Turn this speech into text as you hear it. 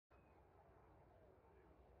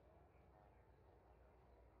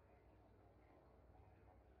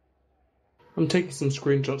I'm taking some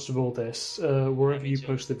screenshots of all this. Yeah, Wherever me you too.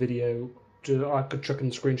 post the video, I could chuck in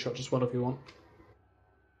the screenshots as well if you want.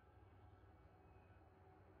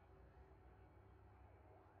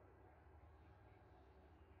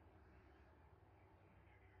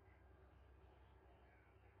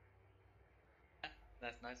 Yeah,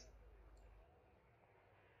 that's nice.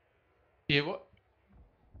 Do you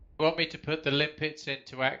want me to put the limpets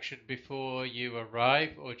into action before you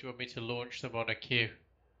arrive, or do you want me to launch them on a queue?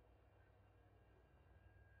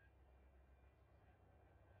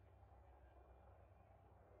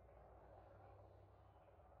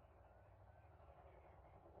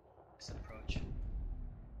 This approach.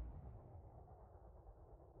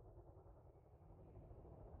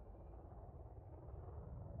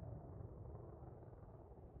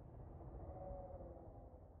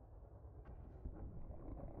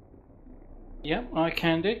 Yep, I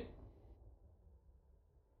can do.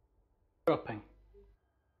 Dropping.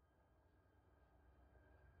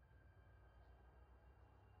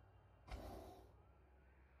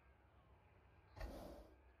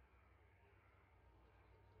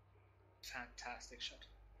 Fantastic shot.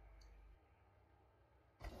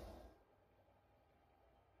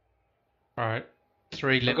 Alright,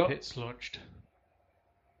 3 I got limpets launched.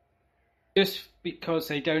 just because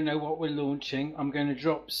they don't know what we're launching, I'm going to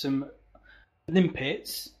drop some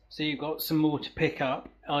limpets, so you've got some more to pick up.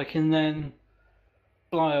 I can then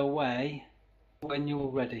fly away when you're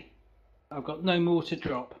ready. I've got no more to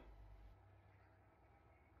drop.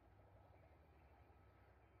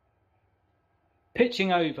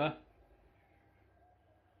 Pitching over.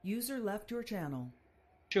 User left your channel.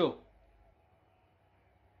 Sure.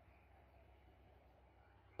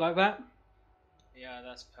 Like that? Yeah,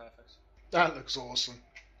 that's perfect. That looks awesome.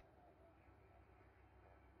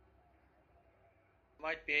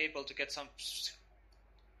 Might be able to get some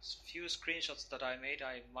few screenshots that I made.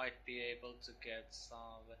 I might be able to get some.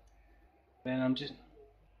 Then I'm just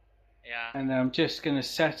Yeah. and I'm just going to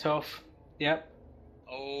set off. Yep.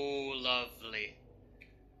 Oh, lovely.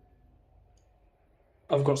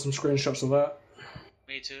 I've got some screenshots of that.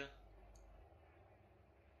 Me too.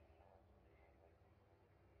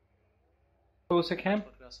 Of course I can. That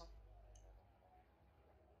would be awesome.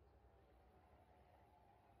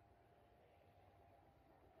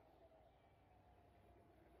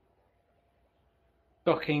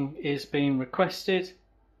 Docking is being requested.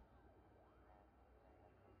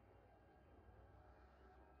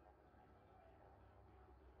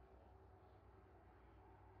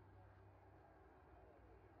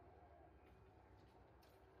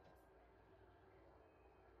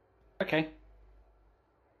 Okay.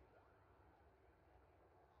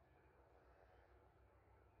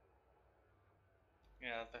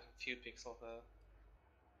 Yeah, the few pixels.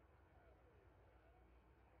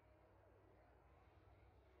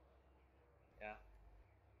 Yeah.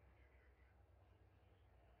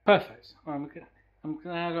 Perfect. I'm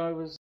glad I was